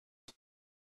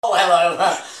Oh, hello.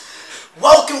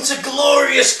 Welcome to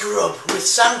Glorious Grub with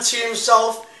Sam T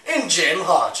himself and Jim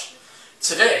Hodge.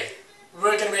 Today,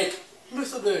 we're going to make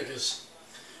Luther burgers.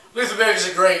 Luther burgers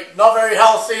are great. Not very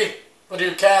healthy, but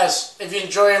who cares? If you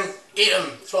enjoy them, eat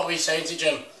them. That's what we say to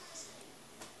Jim.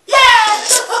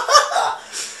 Yeah!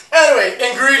 Anyway,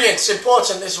 ingredients.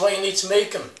 Important. This is what you need to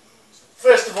make them.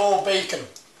 First of all, bacon.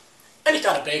 Any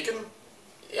kind of bacon.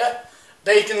 Yeah.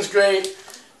 Bacon's great.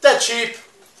 They're cheap.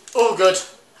 All good.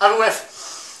 Have a whiff.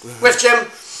 Whiff, Jim.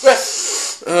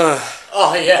 Whiff.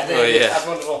 Oh yeah, baby. That's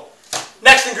wonderful.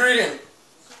 Next ingredient.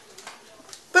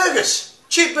 Burgers.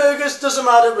 Cheap burgers, doesn't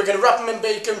matter. We're going to wrap them in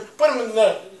bacon, put them in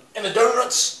the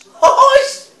donuts. Oh, I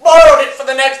spoiled it for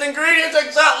the next ingredient,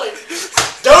 exactly.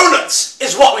 Donuts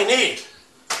is what we need.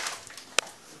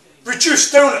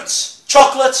 Reduced donuts.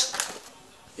 Chocolate.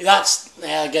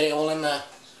 Yeah, get it all in there.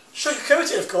 Sugar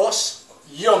coated, of course.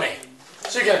 Yummy.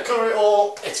 So you're going to colour it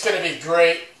all. It's going to be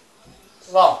great.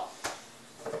 Well,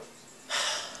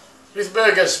 with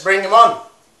burgers, bring them on.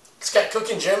 Let's get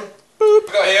cooking, Jim.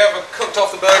 I've got here, I've cooked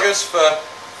off the burgers for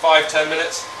 5-10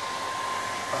 minutes.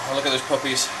 Oh, look at those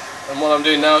puppies. And what I'm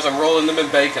doing now is I'm rolling them in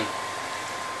bacon.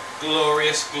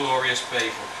 Glorious, glorious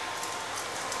bacon.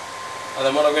 And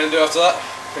then what I'm going to do after that,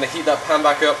 I'm going to heat that pan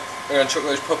back up. I'm going to chuck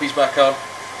those puppies back on.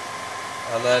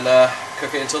 And then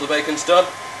cook it until the bacon's done.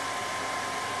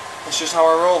 That's just how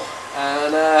I roll.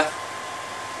 And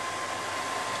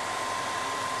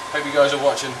hope you guys are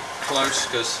watching close,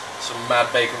 because some mad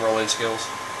bacon rolling skills.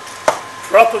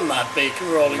 Proper mad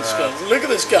bacon rolling skills. Look at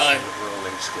this guy.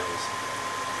 Rolling skills.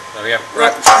 There we go.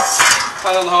 Right.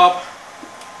 Pan on the hob.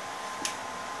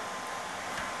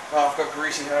 Oh, I've got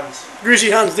greasy hands.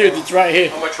 Greasy hands, dude. It's right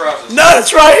here. On my trousers. No,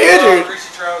 it's right here, dude. Greasy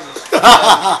trousers. We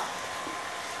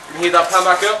can heat that pan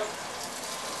back up.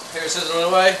 Here it sizzling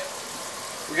away.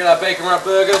 We're gonna have bacon wrap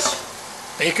burgers.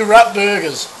 Bacon wrap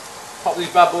burgers. Pop these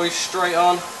bad boys straight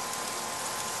on.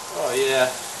 Oh yeah.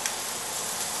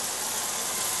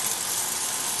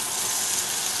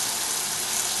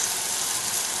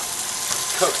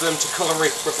 Cook them to culinary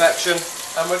perfection,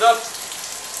 and we're done.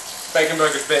 Bacon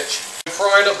burgers, bitch.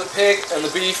 Frying up the pig and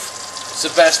the beef. It's the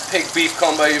best pig-beef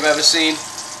combo you've ever seen.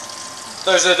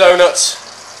 Those are the donuts.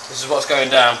 This is what's going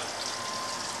down.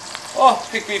 Oh,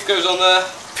 pig beef goes on there.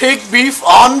 Pig beef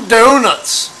on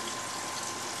donuts.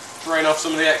 Drain off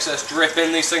some of the excess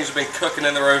dripping. These things have been cooking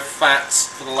in their own fats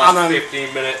for the last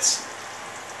 15 minutes.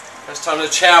 It's time to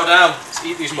chow down. Let's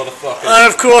eat these motherfuckers. And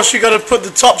of course you got to put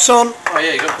the tops on. Oh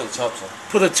yeah, you got to put the tops on.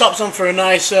 Put the tops on for a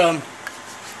nice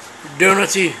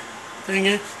donutty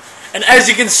thingy. And as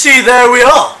you can see, there we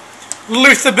are.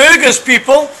 Luther burgers,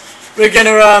 people. We're going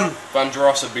to Van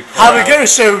Dross would be proud. have a go.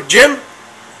 So Jim,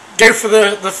 go for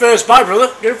the first bite,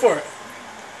 brother. Go for it.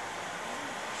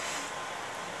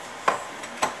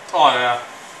 Oh yeah.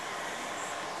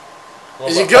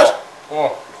 Is it good?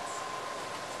 Oh.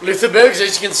 Luther burgers,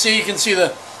 as you can see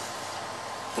the...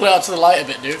 Pull it out to the light a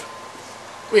bit, dude.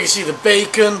 We can see the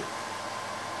bacon,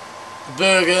 the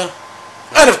burger,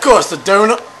 and of course the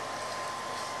donut.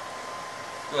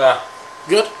 Yeah.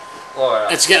 Good? Oh yeah.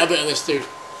 Let's get a bit of this, dude.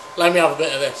 Let me have a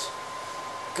bit of this.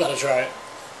 Gotta try it.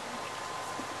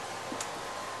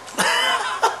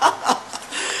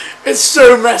 It's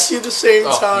so messy at the same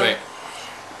time. Mate.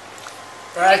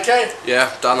 Right, okay? Yeah,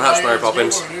 down the hatch, Mary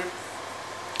Poppins.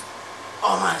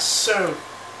 Oh man, it's so...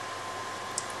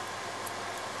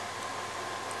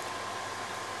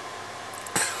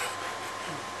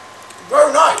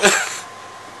 Very nice.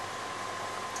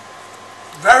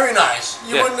 Very nice.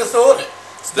 You wouldn't have thought it.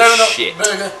 Donut,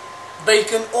 burger,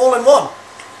 bacon, all in one.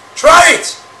 Try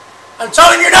it! I'm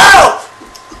telling you now!